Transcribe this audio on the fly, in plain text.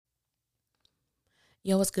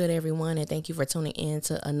Yo, what's good, everyone? And thank you for tuning in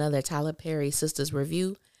to another Tyler Perry Sistas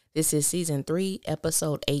review. This is season 3,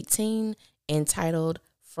 episode 18, entitled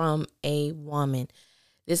From a Woman.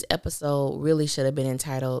 This episode really should have been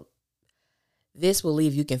entitled, This Will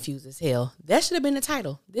Leave You Confused as Hell. That should have been the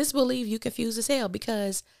title. This will leave you confused as hell,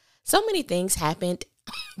 because so many things happened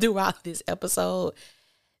throughout this episode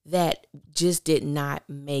that just did not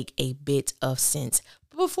make a bit of sense.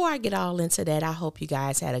 But before I get all into that, I hope you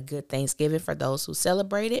guys had a good Thanksgiving for those who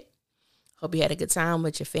celebrated. Hope you had a good time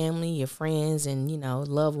with your family, your friends, and,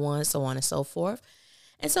 loved ones, so on and so forth.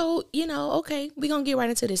 And so, okay, we're going to get right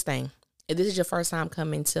into this thing. If this is your first time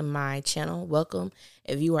coming to my channel, welcome.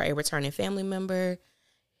 If you are a returning family member,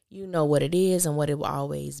 you know what it is and what it will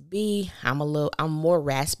always be. I'm more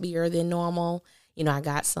raspier than normal. I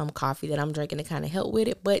got some coffee that I'm drinking to kind of help with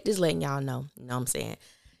it, but just letting y'all know, what I'm saying?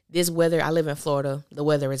 This weather, I live in Florida. The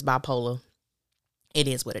weather is bipolar. It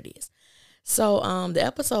is what it is. So the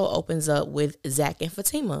episode opens up with Zach and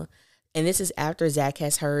Fatima. And this is after Zach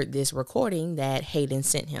has heard this recording that Hayden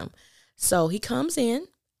sent him. So he comes in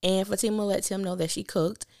and Fatima lets him know that she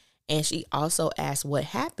cooked. And she also asked what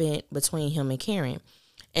happened between him and Karen.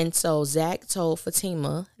 And so Zach told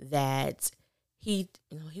Fatima that he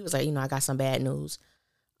was like, I got some bad news.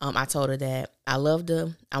 I told her that I loved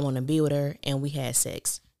her, I want to be with her, and we had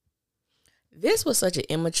sex. This was such an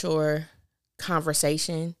immature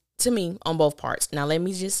conversation to me on both parts. Now, let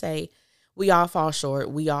me just say, we all fall short.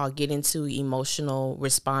 We all get into emotional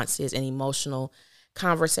responses and emotional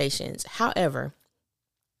conversations. However,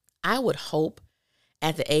 I would hope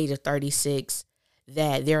at the age of 36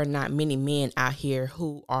 that there are not many men out here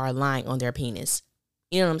who are lying on their penis.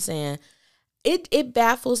 You know what I'm saying? It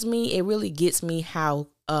baffles me. It really gets me how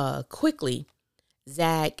quickly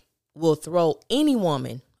Zach will throw any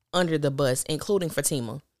woman under the bus, including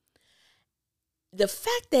Fatima. The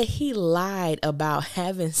fact that he lied about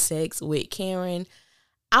having sex with Karen,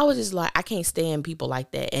 I was just like, I can't stand people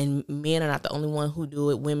like that. And men are not the only one who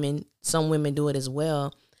do it. Some women do it as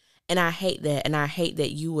well. And I hate that. And I hate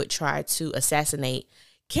that you would try to assassinate.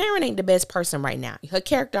 Karen ain't the best person right now. Her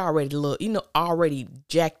character already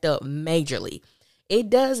jacked up majorly. It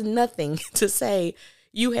does nothing to say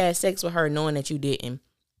you had sex with her knowing that you didn't.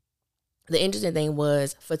 The interesting thing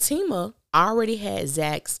was Fatima already had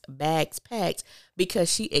Zach's bags packed because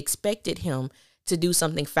she expected him to do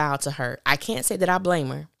something foul to her. I can't say that I blame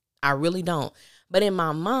her. I really don't. But in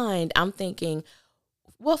my mind, I'm thinking,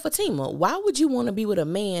 well, Fatima, why would you want to be with a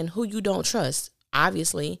man who you don't trust?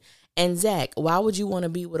 Obviously. And Zach, why would you want to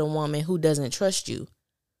be with a woman who doesn't trust you?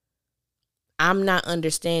 I'm not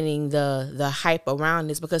understanding the hype around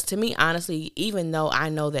this, because to me, honestly, even though I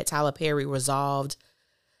know that Tyler Perry resolved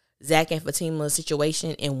Zach and Fatima's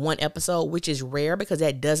situation in one episode, which is rare because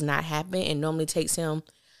that does not happen and normally takes him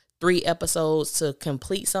 3 episodes to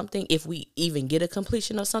complete something, if we even get a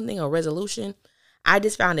completion of something or resolution, I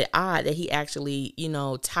just found it odd that he actually,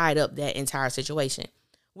 tied up that entire situation,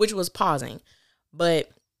 which was pausing.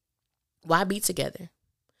 But why be together?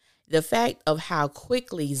 The fact of how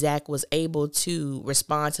quickly Zach was able to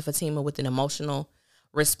respond to Fatima with an emotional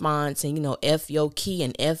response and, F your key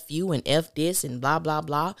and F you and F this and blah, blah,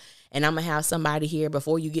 blah. And I'm going to have somebody here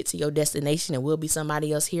before you get to your destination, and will be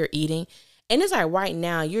somebody else here eating. And it's like right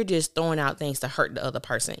now you're just throwing out things to hurt the other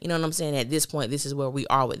person. You know what I'm saying? At this point, this is where we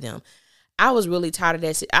are with them. I was really tired of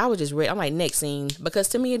that. I was just ready. I'm like, next scene, because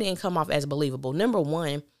to me, it didn't come off as believable. Number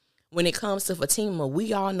one, when it comes to Fatima,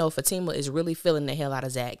 we all know Fatima is really feeling the hell out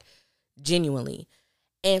of Zach. Genuinely.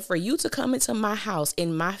 And for you to come into my house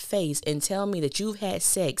in my face and tell me that you've had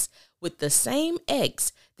sex with the same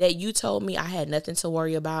ex that you told me I had nothing to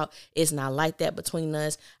worry about, it's not like that between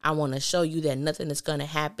us. I want to show you that nothing is going to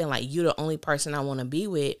happen. Like, you're the only person I want to be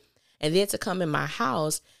with. And then to come in my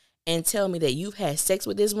house and tell me that you've had sex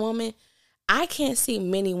with this woman, I can't see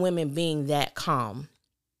many women being that calm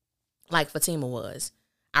like Fatima was.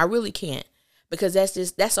 I really can't. Because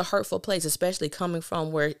that's a hurtful place, especially coming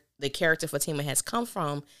from where the character Fatima has come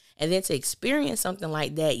from. And then to experience something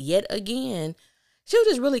like that yet again, she was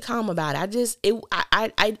just really calm about it.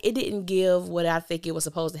 It didn't give what I think it was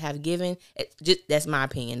supposed to have given. That's my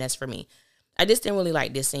opinion. That's for me. I just didn't really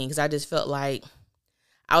like this scene because I just felt like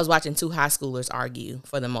I was watching 2 high schoolers argue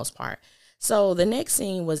for the most part. So the next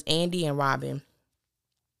scene was Andy and Robin.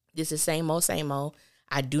 This is same old, same old.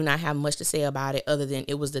 I do not have much to say about it other than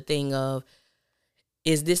it was the thing of,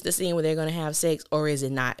 is this the scene where they're going to have sex or is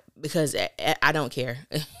it not? Because I don't care.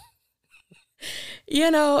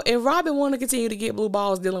 If Robin want to continue to get blue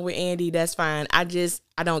balls dealing with Andy, that's fine. I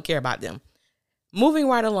don't care about them. Moving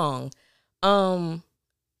right along. Aaron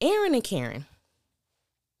and Karen.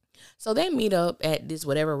 So they meet up at this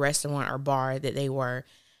whatever restaurant or bar that they were.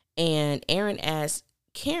 And Aaron asked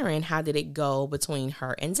Karen, how did it go between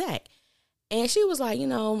her and Zach? And she was like, I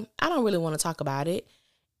don't really want to talk about it.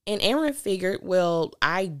 And Aaron figured, well,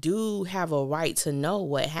 I do have a right to know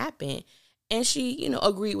what happened. And she,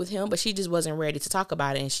 agreed with him, but she just wasn't ready to talk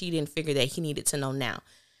about it. And she didn't figure that he needed to know now.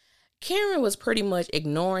 Karen was pretty much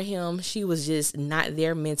ignoring him. She was just not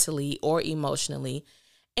there mentally or emotionally.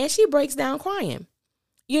 And she breaks down crying.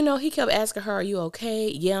 He kept asking her, are you okay?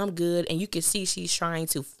 Yeah, I'm good. And you can see she's trying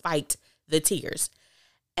to fight the tears.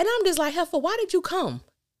 And I'm just like, Heifer, why did you come?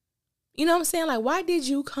 You know what I'm saying? Like, why did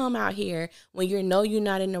you come out here when you're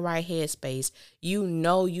not in the right headspace?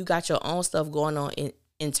 You got your own stuff going on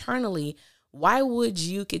internally. Why would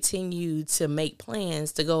you continue to make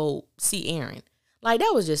plans to go see Aaron? Like,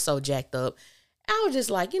 that was just so jacked up. I was just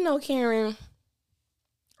like, Karen,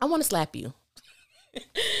 I want to slap you.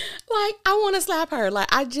 Like, I want to slap her. Like,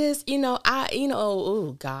 I just,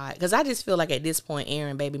 oh, God. Because I just feel like at this point,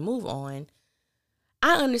 Aaron, baby, move on.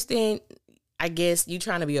 I understand, I guess, you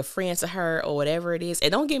trying to be a friend to her or whatever it is. And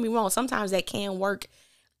don't get me wrong, sometimes that can work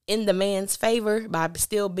in the man's favor by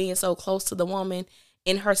still being so close to the woman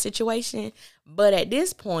in her situation. But at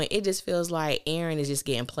this point, it just feels like Aaron is just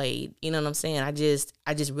getting played. You know what I'm saying? I just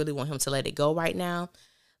really want him to let it go right now.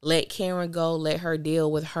 Let Karen go. Let her deal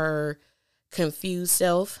with her confused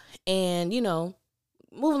self. And, move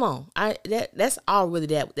along. That's all really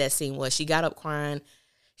that scene was. She got up crying.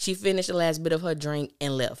 She finished the last bit of her drink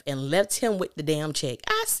and left him with the damn check.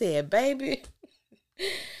 I said, baby,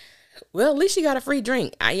 well, at least she got a free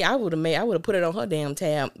drink. I would have put it on her damn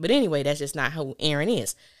tab. But anyway, that's just not who Aaron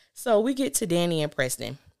is. So we get to Danny and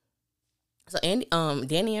Preston. So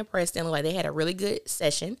Danny and Preston look like they had a really good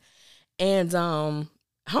session. And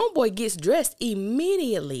homeboy gets dressed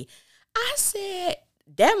immediately. I said,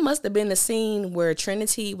 that must have been the scene where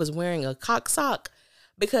Trinity was wearing a cock sock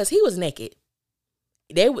because he was naked.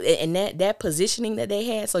 They and that positioning that they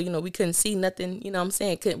had, so we couldn't see nothing. You know what I'm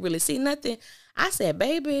saying? Couldn't really see nothing. I said,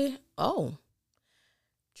 baby, oh,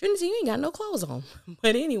 Trinity, you ain't got no clothes on.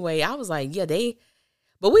 But anyway, I was like, yeah,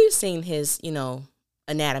 but we've seen his,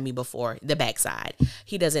 anatomy before, the backside.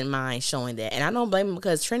 He doesn't mind showing that, and I don't blame him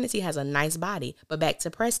because Trinity has a nice body. But back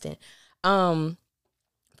to Preston.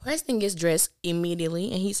 Preston gets dressed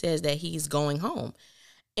immediately, and he says that he's going home.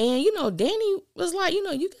 And Danny was like,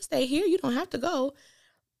 you can stay here. You don't have to go.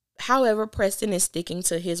 However, Preston is sticking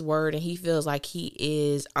to his word, and he feels like he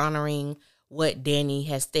is honoring what Danny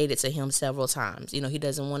has stated to him several times. He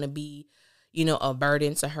doesn't want to be, a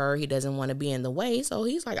burden to her. He doesn't want to be in the way. So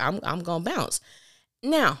he's like, I'm going to bounce.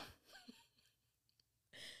 Now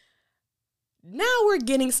we're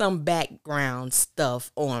getting some background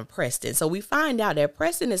stuff on Preston. So we find out that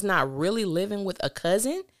Preston is not really living with a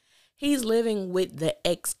cousin. He's living with the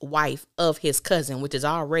ex-wife of his cousin, which is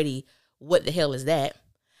already, what the hell is that?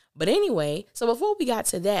 But anyway, so before we got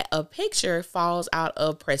to that, a picture falls out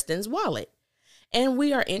of Preston's wallet. And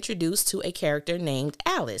we are introduced to a character named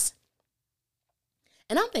Alice.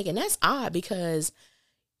 And I'm thinking that's odd because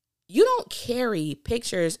you don't carry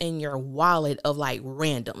pictures in your wallet of like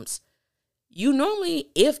randoms. You normally,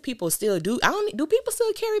 if people still do, do people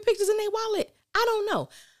still carry pictures in their wallet? I don't know.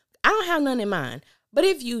 I don't have none in mine. But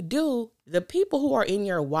if you do, the people who are in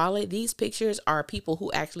your wallet, these pictures are people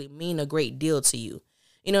who actually mean a great deal to you.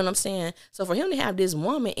 You know what I'm saying? So for him to have this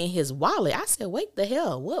woman in his wallet, I said, wait the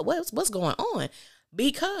hell, what's going on?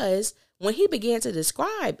 Because when he began to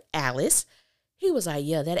describe Alice, he was like,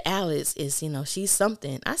 yeah, that Alice is, she's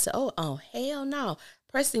something. I said, oh, hell no.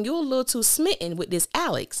 Preston, you're a little too smitten with this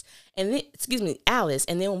Alice. And then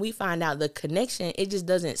when we find out the connection, it just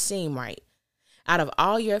doesn't seem right. Out of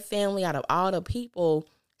all your family, out of all the people,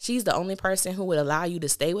 she's the only person who would allow you to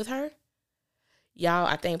stay with her. Y'all,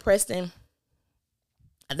 I think Preston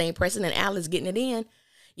and Alice getting it in,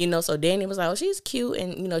 so Danny was like, oh, she's cute.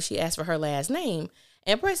 And, she asked for her last name.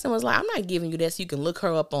 And Preston was like, I'm not giving you that so you can look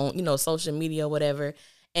her up on, social media or whatever.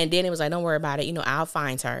 And Danny was like, don't worry about it. I'll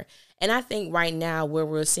find her. And I think right now where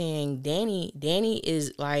we're seeing Danny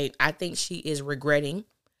is like, I think she is regretting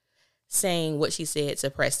saying what she said to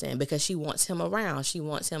Preston because she wants him around. She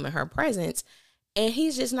wants him in her presence. And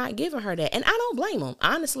he's just not giving her that. And I don't blame him,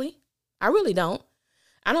 honestly. I really don't.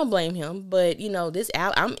 I don't blame him. But,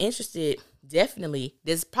 I'm interested, definitely.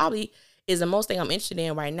 This probably is the most thing I'm interested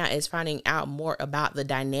in right now is finding out more about the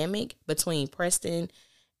dynamic between Preston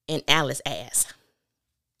and Alice ass.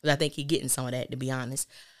 Because I think he's getting some of that, to be honest.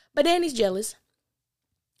 But Danny's jealous.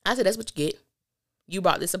 I said, that's what you get. You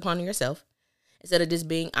brought this upon yourself. Instead of just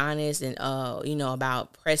being honest and,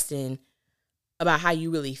 about Preston about how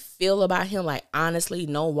you really feel about him. Like, honestly,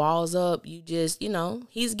 no walls up. You just,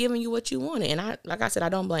 he's giving you what you wanted. And like I said, I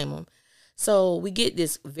don't blame him. So we get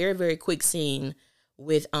this very, very quick scene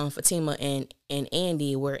with Fatima and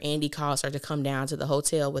Andy, where Andy calls her to come down to the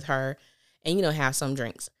hotel with her and, have some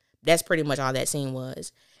drinks. That's pretty much all that scene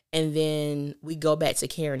was. And then we go back to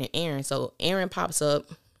Karen and Aaron. So Aaron pops up.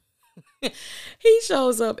 He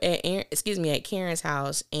shows up at Karen's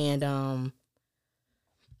house. And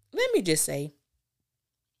let me just say,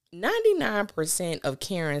 99% of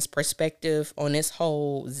Karen's perspective on this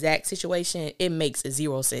whole Zach situation, it makes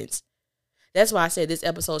zero sense. That's why I said this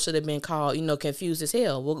episode should have been called, Confused as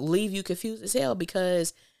Hell. We'll leave you confused as hell,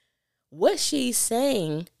 because what she's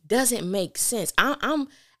saying doesn't make sense.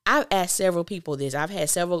 I've asked several people this. I've had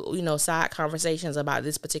several, side conversations about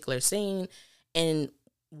this particular scene and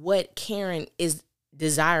what Karen is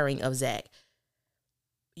desiring of Zach.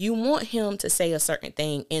 You want him to say a certain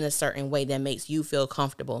thing in a certain way that makes you feel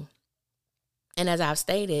comfortable. And as I've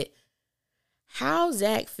stated, how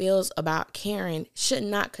Zach feels about Karen should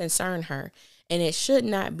not concern her. And it should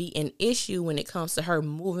not be an issue when it comes to her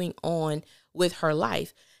moving on with her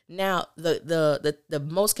life. Now, the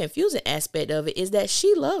most confusing aspect of it is that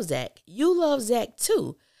she loves Zach. You love Zach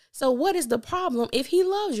too. So what is the problem if he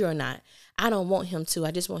loves you or not? I don't want him to.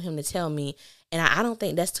 I just want him to tell me. And I don't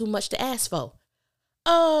think that's too much to ask for.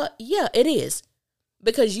 Yeah, it is.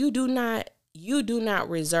 Because you do not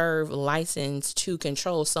reserve license to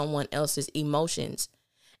control someone else's emotions.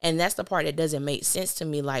 And that's the part that doesn't make sense to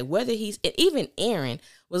me. Like, whether even Aaron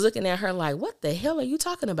was looking at her like, what the hell are you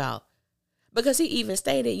talking about? Because he even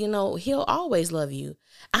stated, he'll always love you.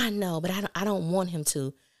 I know, but I don't want him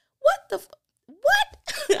to. What?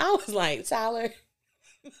 I was like, Tyler,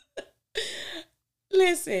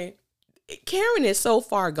 listen, Karen is so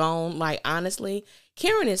far gone. Like, honestly,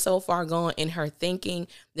 Karen is so far gone in her thinking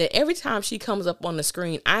that every time she comes up on the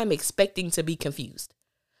screen, I'm expecting to be confused.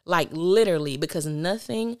 Like, literally, because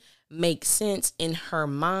nothing makes sense in her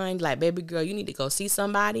mind. Like, baby girl, you need to go see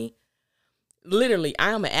somebody. Literally,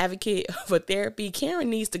 I am an advocate for therapy. Karen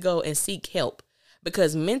needs to go and seek help,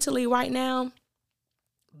 because mentally right now,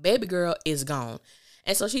 baby girl is gone.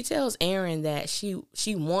 And so she tells Aaron that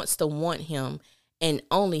she wants to want him and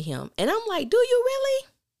only him. And I'm like, do you really?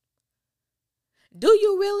 Do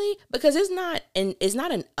you really? Because it's not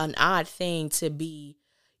an odd thing to be,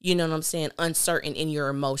 uncertain in your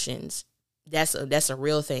emotions. That's a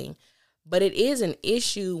real thing. But it is an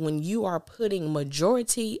issue when you are putting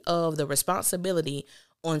majority of the responsibility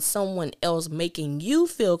on someone else, making you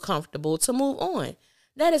feel comfortable to move on.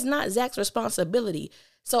 That is not Zach's responsibility.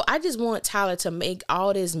 So I just want Tyler to make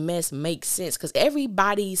all this mess make sense, because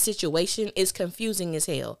everybody's situation is confusing as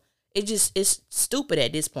hell. It's stupid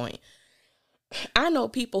at this point. I know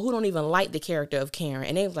people who don't even like the character of Karen,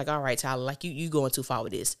 and they was like, all right, Tyler, like you going too far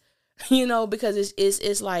with this, because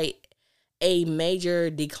it's like a major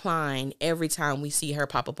decline every time we see her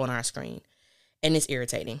pop up on our screen, and it's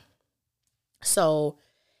irritating. So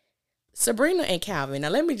Sabrina and Calvin, now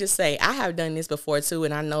let me just say, I have done this before too,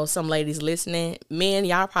 and I know some ladies listening, men,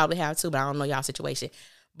 y'all probably have too, but I don't know y'all situation.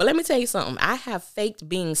 But let me tell you something. I have faked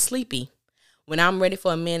being sleepy when I'm ready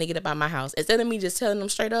for a man to get up out my house. Instead of me just telling them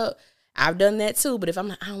straight up, I've done that too. But if I'm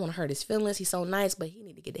like, I don't want to hurt his feelings, he's so nice, but he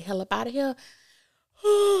need to get the hell up out of here.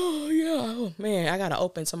 Oh, yeah. Oh, man, I got to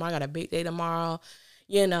open tomorrow. I got a big day tomorrow,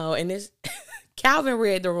 and this Calvin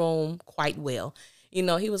read the room quite well. He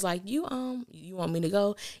was like, you want me to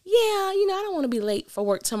go? Yeah, I don't want to be late for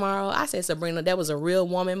work tomorrow. I said, Sabrina, that was a real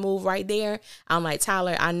woman move right there. I'm like,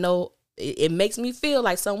 Tyler, I know it makes me feel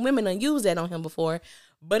like some women done used that on him before.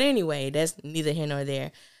 But anyway, that's neither here nor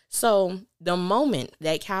there. So the moment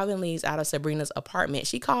that Calvin leaves out of Sabrina's apartment,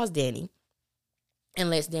 she calls Danny and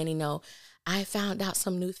lets Danny know, I found out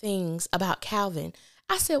some new things about Calvin.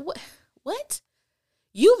 I said, what?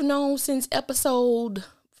 You've known since episode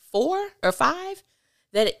 4 or 5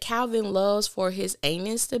 that Calvin loves for his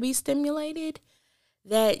anus to be stimulated,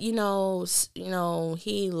 that, he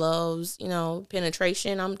loves,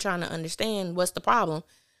 penetration. I'm trying to understand what's the problem.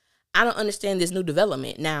 I don't understand this new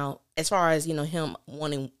development. Now, as far as, him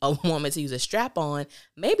wanting a woman to use a strap on,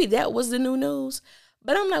 maybe that was the new news.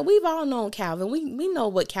 But I'm like, we've all known Calvin. We know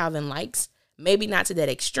what Calvin likes. Maybe not to that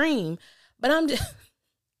extreme, but I'm just,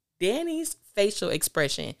 Danny's facial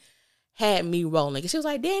expression had me rolling. She was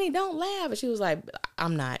like, Danny, don't laugh. And she was like,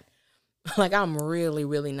 I'm not. Like, I'm really,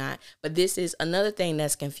 really not. But this is another thing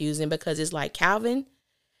that's confusing, because it's like Calvin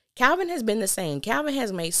has been the same. Calvin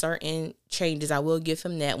has made certain changes. I will give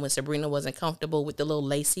him that. When Sabrina wasn't comfortable with the little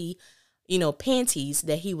lacy, panties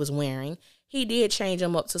that he was wearing, he did change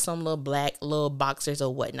them up to some little black little boxers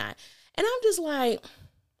or whatnot. And I'm just like,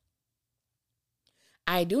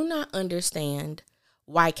 I do not understand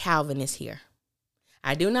why Calvin is here.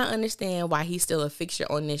 I do not understand why he's still a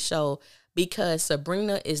fixture on this show, because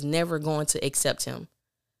Sabrina is never going to accept him.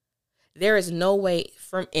 There is no way,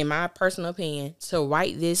 in my personal opinion, to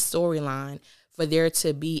write this storyline for there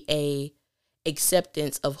to be a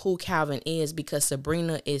acceptance of who Calvin is, because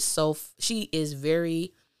Sabrina is she's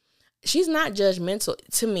not judgmental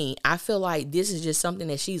to me. I feel like this is just something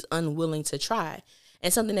that she's unwilling to try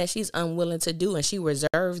and something that she's unwilling to do, and she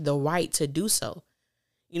reserved the right to do so.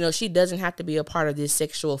 She doesn't have to be a part of this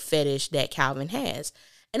sexual fetish that Calvin has.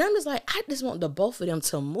 And I'm just like, I just want the both of them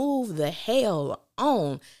to move the hell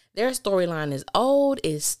on. Their storyline is old,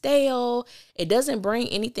 is stale. It doesn't bring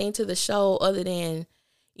anything to the show other than,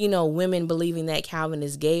 women believing that Calvin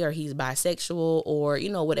is gay or he's bisexual or,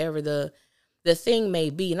 whatever the thing may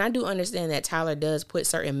be. And I do understand that Tyler does put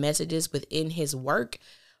certain messages within his work,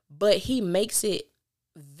 but he makes it,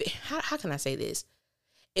 how can I say this?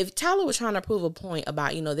 If Tyler was trying to prove a point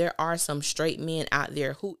about, there are some straight men out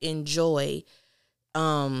there who enjoy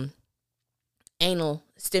anal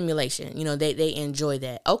stimulation, they enjoy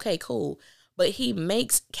that. Okay, cool. But he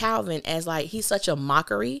makes Calvin as like, he's such a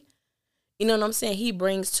mockery. You know what I'm saying? He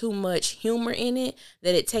brings too much humor in it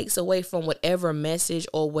that it takes away from whatever message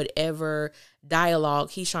or whatever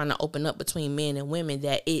dialogue he's trying to open up between men and women,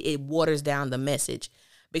 that it waters down the message.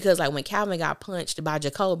 Because like when Calvin got punched by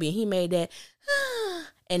Jacoby and he made that,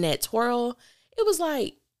 and that twirl, it was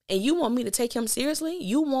like, and you want me to take him seriously?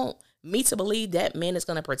 You want me to believe that man is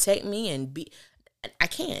going to protect me I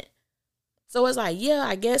can't. So it's like, yeah,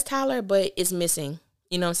 I guess Tyler, but it's missing.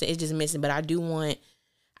 You know what I'm saying? It's just missing. But I do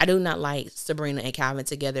not like Sabrina and Calvin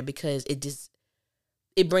together, because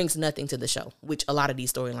it brings nothing to the show, which a lot of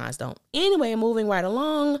these storylines don't. Anyway, moving right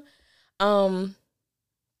along. Andy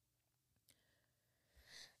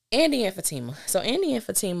and Fatima. So Andy and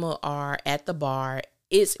Fatima are at the bar.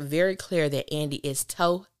 It's very clear that Andy is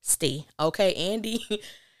toasty. Okay, Andy,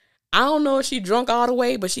 I don't know if she drunk all the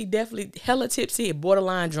way, but she definitely hella tipsy and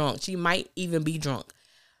borderline drunk. She might even be drunk.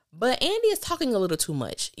 But Andy is talking a little too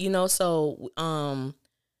much, so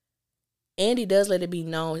Andy does let it be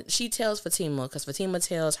known. She tells Fatima, because Fatima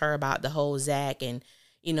tells her about the whole Zach and,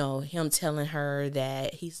 him telling her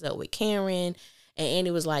that he slept with Karen. And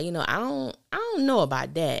Andy was like, I don't know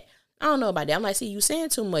about that. I don't know about that. I'm like, see, you saying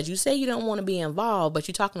too much. You say you don't want to be involved, but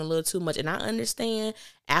you're talking a little too much. And I understand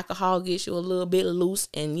alcohol gets you a little bit loose.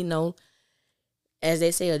 And, as they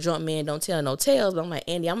say, a drunk man don't tell no tales. But I'm like,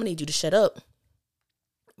 Andy, I'm going to need you to shut up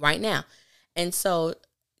right now. And so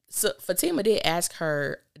Fatima did ask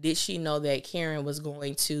her, did she know that Karen was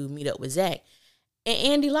going to meet up with Zach? And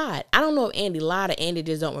Andy lied. I don't know if Andy lied or Andy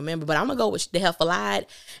just don't remember, but I'm going to go with the heifer lied.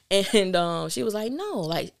 And she was like, no,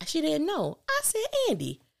 like she didn't know. I said,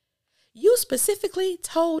 Andy, you specifically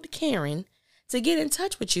told Karen to get in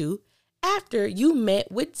touch with you after you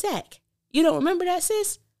met with Zach. You don't remember that,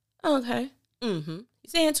 sis? Okay. You're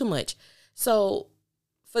saying too much. So,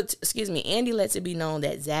 Andy lets it be known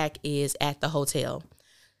that Zach is at the hotel.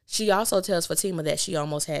 She also tells Fatima that she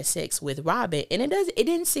almost had sex with Robin. And it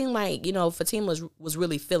didn't seem like, Fatima was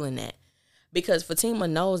really feeling that. Because Fatima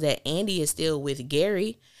knows that Andy is still with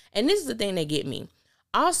Gary. And this is the thing that get me.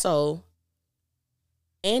 Also,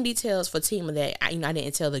 Andy tells Fatima that, I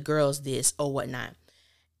didn't tell the girls this or whatnot.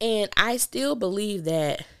 And I still believe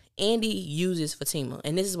that Andy uses Fatima.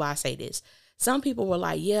 And this is why I say this. Some people were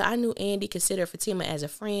like, yeah, I knew Andy considered Fatima as a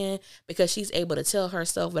friend because she's able to tell her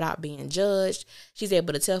stuff without being judged. She's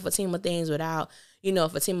able to tell Fatima things without,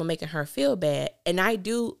 Fatima making her feel bad. And I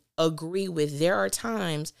do agree with, there are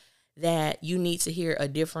times that you need to hear a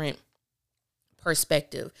different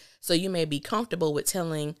perspective. So you may be comfortable with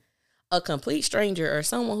telling a complete stranger or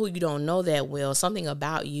someone who you don't know that well something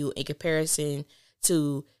about you in comparison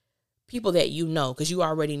to people that because you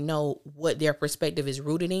already know what their perspective is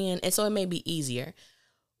rooted in. And so it may be easier.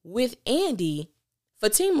 With Andy,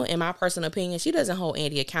 Fatima, in my personal opinion, she doesn't hold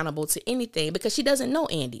Andy accountable to anything because she doesn't know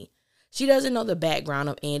Andy. She doesn't know the background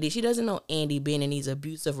of Andy. She doesn't know Andy being in these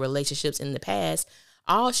abusive relationships in the past.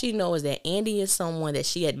 All she knows is that Andy is someone that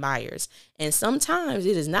she admires. And sometimes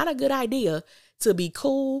it is not a good idea to be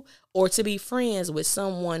cool or to be friends with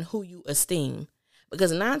someone who you esteem.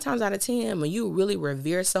 Because 9 times out of 10, when you really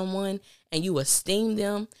revere someone and you esteem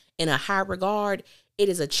them in a high regard, it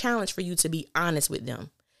is a challenge for you to be honest with them.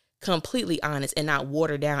 Completely honest and not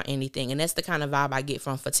water down anything. And that's the kind of vibe I get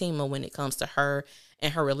from Fatima when it comes to her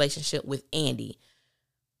and her relationship with Andy.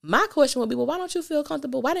 My question would be, well, why don't you feel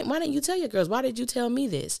comfortable? Why didn't you tell your girls? Why did you tell me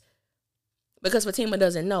this? Because Fatima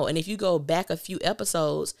doesn't know. And if you go back a few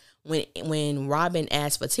episodes when Robin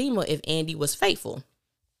asked Fatima if Andy was faithful,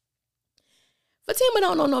 Fatima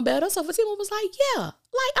don't know no better. So Fatima was like, yeah.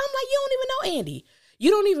 Like, I'm like, you don't even know Andy. You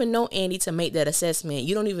don't even know Andy to make that assessment.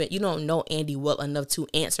 You don't know Andy well enough to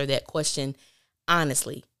answer that question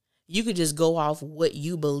honestly. You could just go off what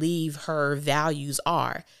you believe her values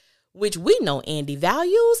are, which we know Andy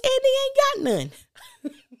values. Andy ain't got none.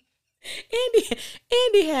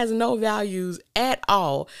 Andy has no values at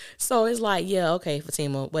all. So it's like, yeah, okay,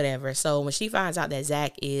 Fatima, whatever. So when she finds out that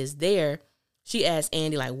Zach is there, she asks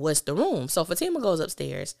Andy, like, what's the room? So Fatima goes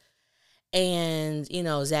upstairs. And,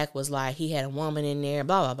 Zach was like, he had a woman in there,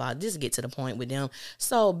 blah, blah, blah. Just get to the point with them.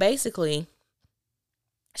 So basically,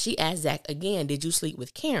 she asked Zach again, did you sleep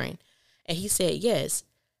with Karen? And he said, yes.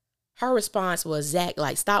 Her response was, Zach,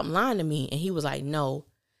 like, stop lying to me. And he was like, no,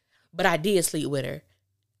 but I did sleep with her.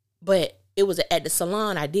 But it was at the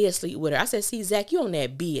salon, I did sleep with her. I said, see, Zach, you on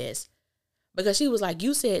that BS. Because she was like,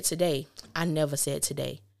 you said today. I never said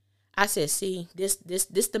today. I said, see, this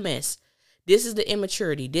the mess. This is the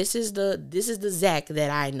immaturity. This is the Zach that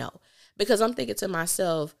I know. Because I'm thinking to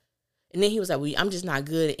myself, and then he was like, well, I'm just not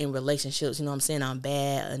good in relationships. You know what I'm saying? I'm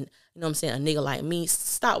bad. And you know what I'm saying? A nigga like me,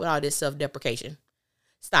 stop with all this self-deprecation.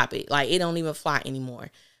 Stop it. Like, it don't even fly anymore.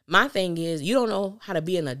 My thing is, you don't know how to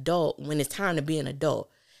be an adult when it's time to be an adult.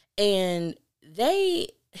 And he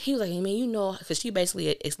was like, man, because she basically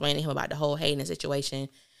explained to him about the whole Hayden situation.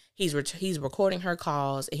 He's recording her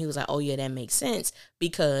calls, and he was like, oh yeah, that makes sense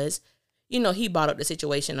because, he brought up the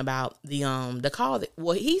situation about the call.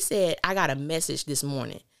 He said, I got a message this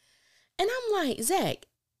morning. And I'm like, Zach,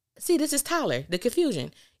 see, this is Tyler, the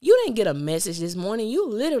confusion. You didn't get a message this morning. You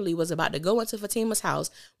literally was about to go into Fatima's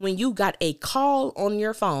house when you got a call on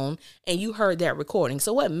your phone and you heard that recording.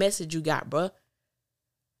 So what message you got, bruh?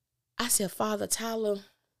 I said, Father Tyler,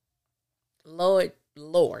 Lord.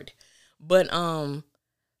 But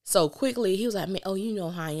so quickly he was like, man, oh, you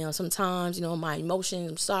know how I am. Sometimes, my emotions,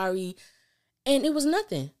 I'm sorry. And it was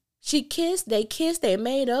nothing. They kissed, they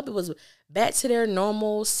made up. It was back to their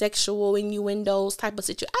normal sexual innuendos type of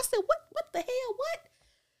situation. I said, what the hell?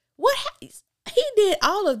 What? He did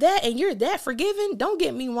all of that and you're that forgiving? Don't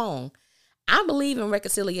get me wrong. I believe in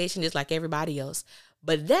reconciliation just like everybody else.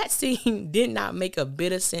 But that scene did not make a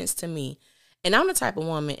bit of sense to me. And I'm the type of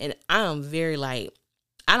woman, and I am very like,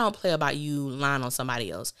 I don't play about you lying on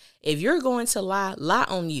somebody else. If you're going to lie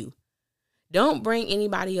on you. Don't bring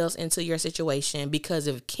anybody else into your situation, because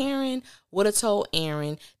if Karen would have told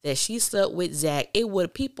Aaron that she slept with Zach,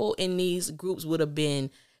 people in these groups would have been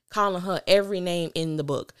calling her every name in the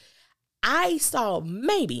book. I saw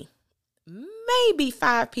maybe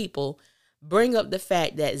 5 people bring up the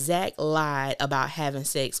fact that Zach lied about having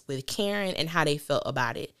sex with Karen and how they felt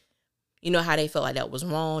about it. How they felt like that was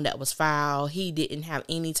wrong, that was foul. He didn't have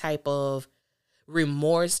any type of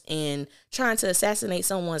remorse in trying to assassinate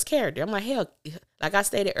someone's character. I'm like, hell, like I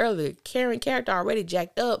stated earlier, Karen character already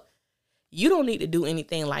jacked up. You don't need to do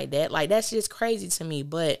anything like that. Like, that's just crazy to me.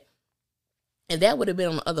 But if that would have been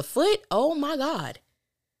on the other foot, oh my God.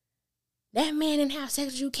 That man didn't have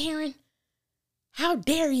sex with you, Karen. How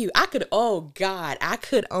dare you? I could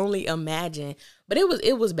only imagine. But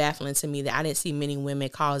it was baffling to me that I didn't see many women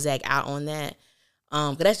call Zach out on that.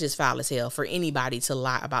 Because that's just foul as hell for anybody to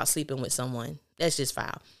lie about sleeping with someone. That's just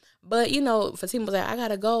foul. But, Fatima was like, I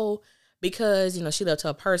gotta go because, she left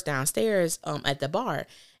her purse downstairs at the bar.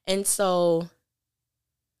 And so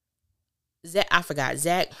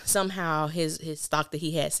Zach, somehow his stock that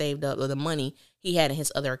he had saved up, or the money he had in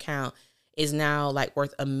his other account, is now like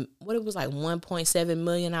worth like 1.7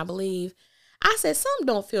 million, I believe. I said, something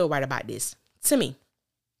don't feel right about this to me.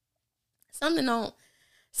 Something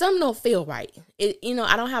don't feel right. I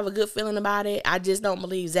don't have a good feeling about it. I just don't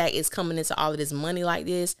believe Zach is coming into all of this money like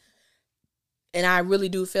this. And I really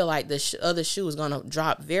do feel like the other shoe is going to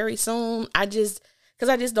drop very soon. Because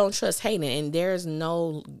I just don't trust Hayden. And there's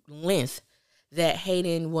no length that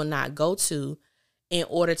Hayden will not go to in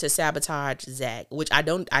order to sabotage Zach, which I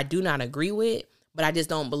do not agree with, but I just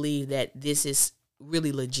don't believe that this is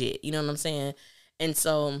really legit. You know what I'm saying? And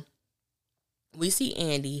so we see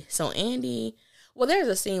Andy. So Andy, well, there's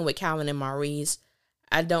a scene with Calvin and Maurice.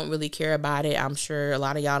 I don't really care about it. I'm sure a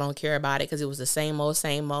lot of y'all don't care about it because it was the same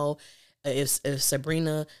old. If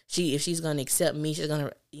Sabrina, if she's going to accept me, she's going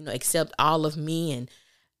to, accept all of me. And,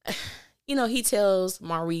 he tells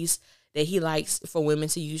Maurice that he likes for women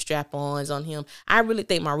to use strap-ons on him. I really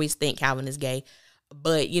think Maurice think Calvin is gay.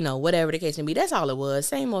 But, whatever the case may be, that's all it was.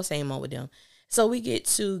 Same old with them. So we get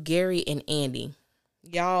to Gary and Andy.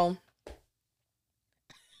 Y'all.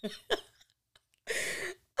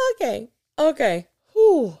 Okay.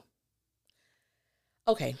 Whew.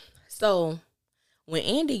 Okay. So when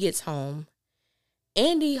Andy gets home,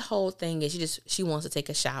 Andy's whole thing is she wants to take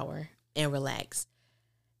a shower. and relax.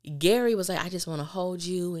 Gary was like, I just want to hold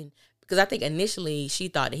you. And because I think initially she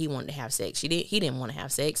thought that he wanted to have sex. He didn't want to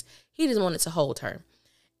have sex. He just wanted to hold her.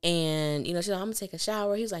 And, she's like, I'm going to take a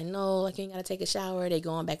shower. He's like, no, like, you ain't got to take a shower. They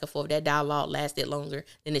going back and forth. That dialogue lasted longer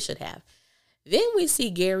than it should have. Then we see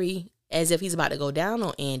Gary as if he's about to go down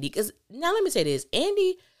on Andy. Because now let me say this.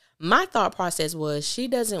 Andy, my thought process was she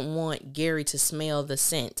doesn't want Gary to smell the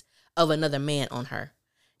scent of another man on her.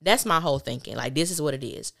 That's my whole thinking. Like, this is what it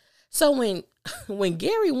is. So when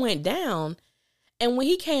Gary went down and when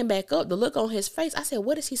he came back up, the look on his face, I said,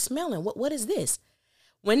 what is he smelling? What is this?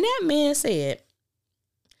 When that man said,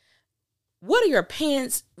 what are your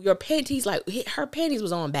pants, your panties? Like, her panties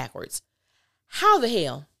was on backwards. How the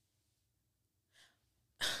hell?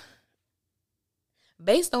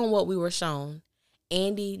 Based on what we were shown,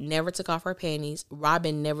 Andy never took off her panties.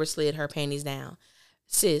 Robin never slid her panties down.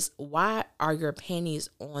 Sis, why are your panties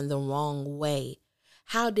on the wrong way?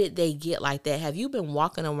 How did they get like that? Have you been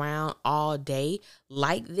walking around all day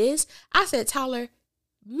like this? I said, Tyler,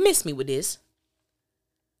 miss me with this.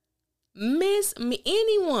 Miss me,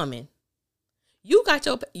 any woman. You got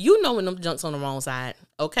when them junks on the wrong side,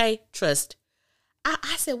 okay? Trust.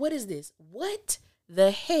 I said, what is this? What the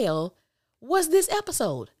hell was this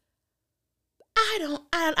episode? I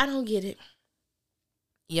don't get it.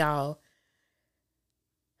 Y'all.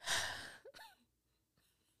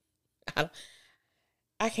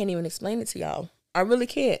 I can't even explain it to y'all. I really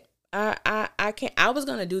can't. I can't. I was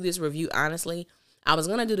going to do this review, honestly. I was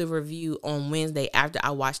going to do the review on Wednesday after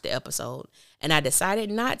I watched the episode. And I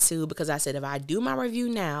decided not to because I said, if I do my review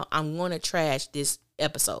now, I'm going to trash this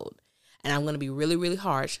episode. And I'm going to be really, really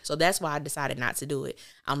harsh. So that's why I decided not to do it.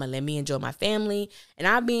 I'm going to let me enjoy my family. And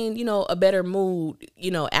I'll be in, a better mood,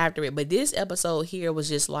 after it. But this episode here was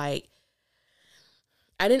just like,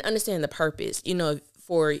 I didn't understand the purpose,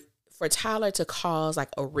 for Tyler to cause like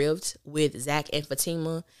a rift with Zach and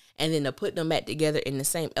Fatima and then to put them back together in the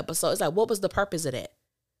same episode. It's like, what was the purpose of that?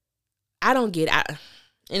 I don't get it.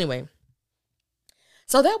 Anyway.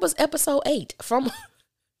 So that was episode 8 from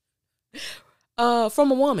a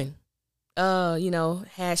woman.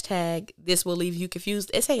 Hashtag this will leave you confused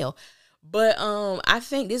as hell. But I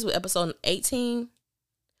think this was episode 18.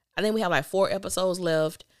 I think we have like 4 episodes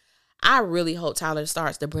left. I really hope Tyler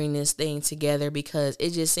starts to bring this thing together because it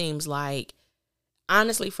just seems like,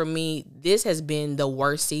 honestly, for me, this has been the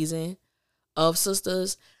worst season of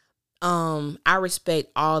Sistas. I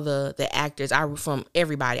respect all the actors from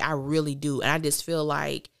everybody. I really do. And I just feel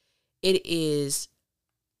like it is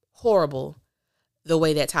horrible the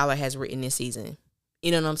way that Tyler has written this season. You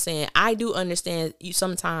know what I'm saying? I do understand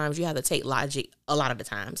sometimes you have to take logic, a lot of the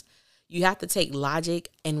times. You have to take logic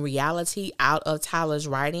and reality out of Tyler's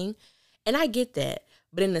writing. And I get that.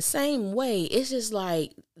 But in the same way, it's just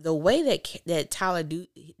like the way that Tyler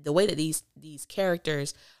the way that these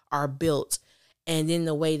characters are built and then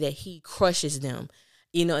the way that he crushes them,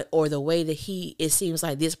 or the way that it seems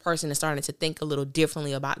like this person is starting to think a little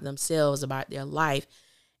differently about themselves, about their life.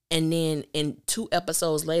 And then in 2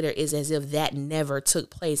 episodes later, it's as if that never took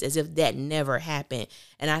place, as if that never happened.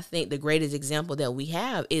 And I think the greatest example that we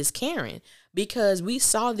have is Karen, because we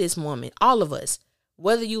saw this woman, all of us,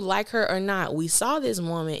 whether you like her or not, we saw this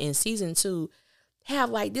woman in season 2 have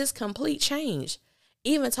like this complete change.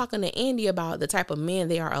 Even talking to Andy about the type of men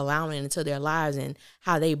they are allowing into their lives and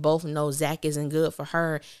how they both know Zach isn't good for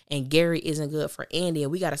her and Gary isn't good for Andy.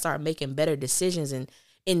 And we got to start making better decisions. And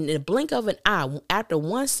in the blink of an eye, after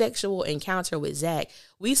one sexual encounter with Zach,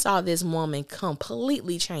 we saw this woman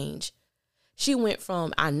completely change. She went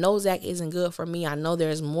from, I know Zach isn't good for me. I know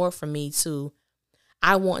there's more for me to,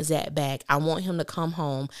 I want Zach back. I want him to come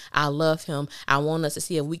home. I love him. I want us to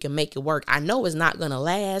see if we can make it work. I know it's not going to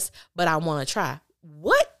last, but I want to try.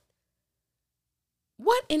 What?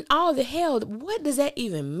 What in all the hell? What does that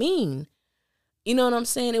even mean? You know what I'm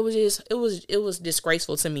saying? It was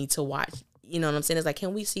disgraceful to me to watch. You know what I'm saying? It's like,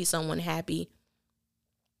 can we see someone happy?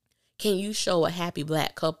 Can you show a happy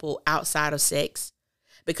Black couple outside of sex?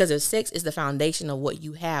 Because if sex is the foundation of what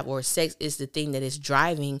you have, or sex is the thing that is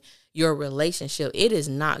driving your relationship, it is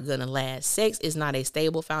not going to last. Sex is not a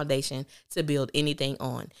stable foundation to build anything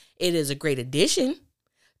on. It is a great addition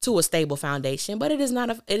to a stable foundation, but it is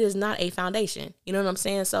not a foundation. You know what I'm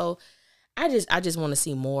saying? So I just want to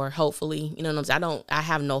see more, hopefully. You know what I'm saying? I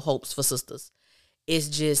have no hopes for Sistas. It's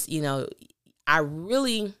just, I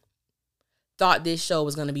really thought this show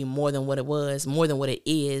was going to be more than what it was, more than what it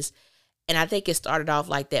is. And I think it started off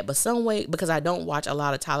like that. But some way, because I don't watch a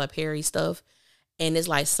lot of Tyler Perry stuff, and it's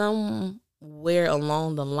like somewhere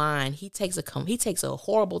along the line, he takes a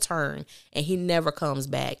horrible turn and he never comes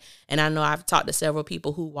back. And I know I've talked to several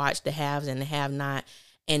people who watch The Haves and The Have Not,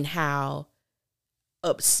 and how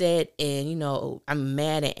upset and, you know, I'm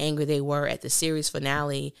mad and angry they were at the series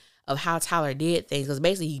finale of how Tyler did things, because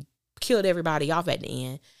basically he killed everybody off at the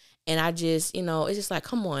end. And I just, you know, it's just like,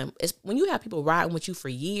 come on. It's when you have people riding with you for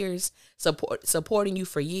years, supporting you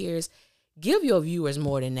for years, give your viewers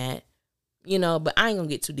more than that, you know. But I ain't gonna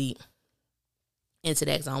get too deep into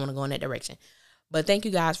that because I don't want to go in that direction. But thank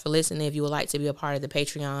you guys for listening. If you would like to be a part of the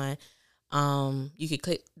Patreon, you can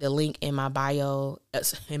click the link in my bio.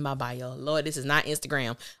 Lord, this is not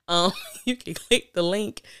Instagram. You can click the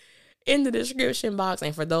link in the description box.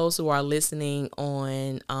 And for those who are listening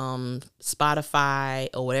on Spotify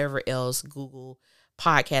or whatever else Google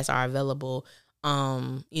podcasts are available,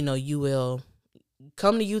 you know, you will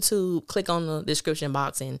come to YouTube, click on the description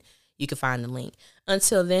box, and you can find the link.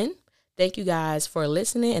 Until then, thank you guys for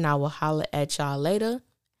listening, and I will holler at y'all later.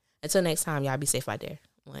 Until next time, y'all be safe out there.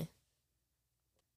 One.